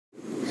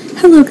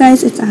Hello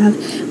guys, it's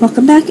Av.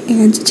 Welcome back,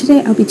 and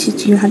today I'll be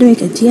teaching you how to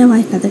make a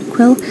DIY feather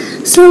quill.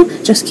 So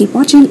just keep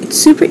watching, it's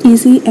super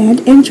easy,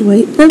 and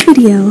enjoy the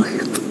video.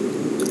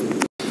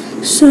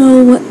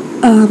 So,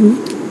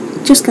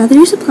 just gather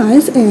your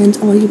supplies, and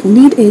all you will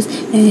need is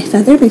a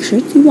feather, make sure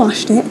you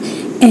washed it,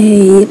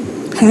 a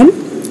pen,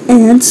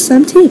 and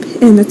some tape,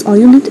 and that's all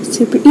you'll need. It's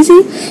super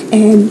easy,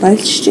 and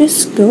let's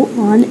just go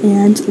on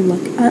and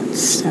look at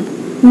step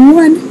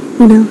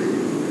 1.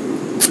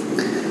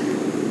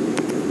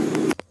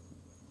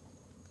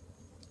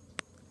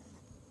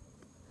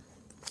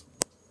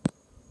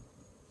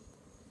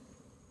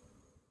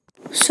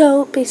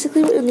 So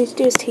basically what you'll need to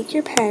do is take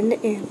your pen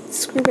and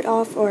scrape it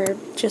off, or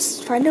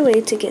just find a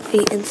way to get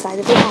the inside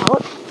of it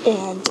out,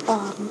 and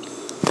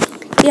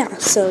yeah,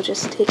 so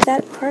just take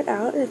that part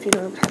out if you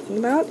know what I'm talking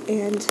about,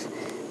 and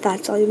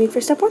that's all you need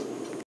for step 1.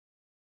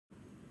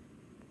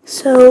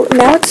 So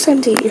now it's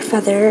time to get your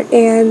feather,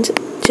 and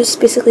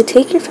just basically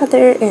take your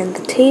feather and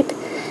the tape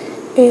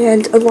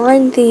and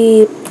align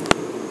the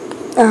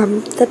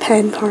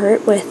pen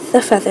part with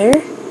the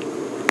feather.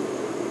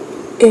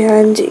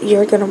 And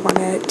you're going to want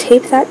to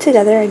tape that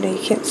together. I know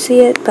you can't see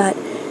it, but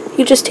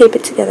you just tape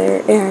it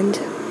together, and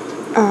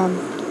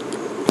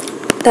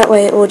that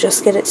way it will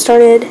just get it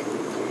started,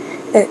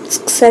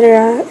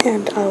 etc.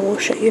 And I will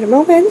show you in a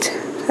moment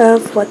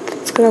of what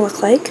it's going to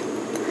look like.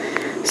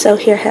 So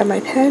here I have my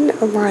pen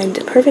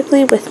aligned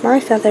perfectly with my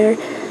feather,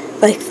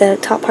 like the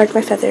top part of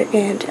my feather,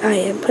 and I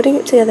am putting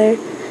it together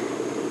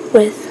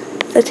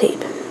with the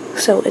tape.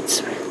 So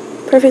it's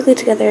perfectly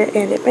together,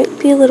 and it might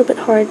be a little bit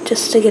hard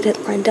just to get it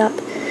lined up,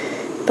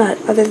 but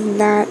other than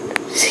that,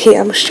 see,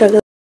 I'm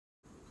struggling.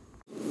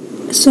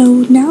 So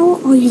now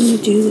all you need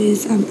to do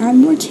is add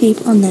more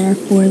tape on there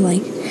for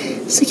like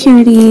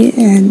security,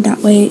 and that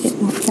way it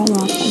won't fall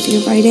off as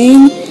you're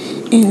writing.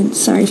 And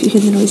sorry if you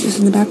hear the noises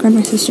in the background,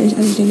 my sister is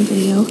editing a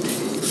video.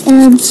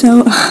 And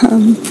so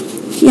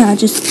yeah,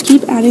 just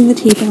keep adding the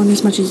tape on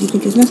as much as you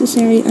think is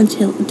necessary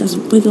until it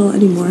doesn't wiggle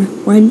anymore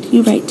when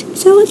you write.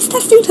 So it's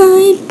testing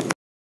time!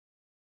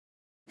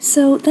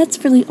 So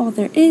that's really all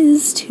there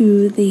is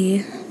to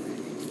the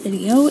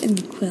video in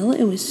the quill.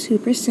 It was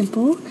super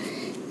simple,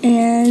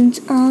 and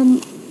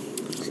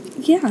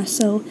yeah,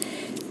 so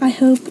I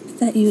hope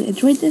that you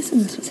enjoyed this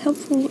and this was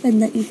helpful,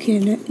 and that you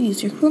can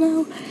use your quill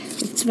now.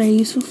 It's very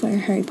useful for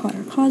Harry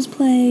Potter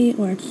cosplay,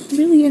 or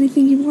really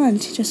anything you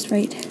want. Just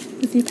write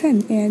with your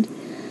pen, and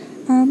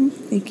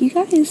thank you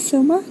guys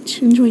so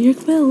much. Enjoy your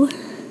quill.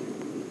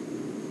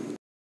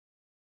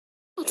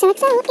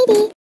 XOXO,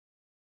 baby.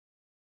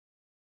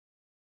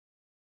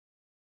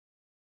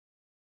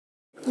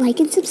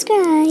 Like and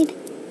subscribe.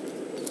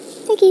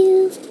 Thank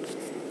you.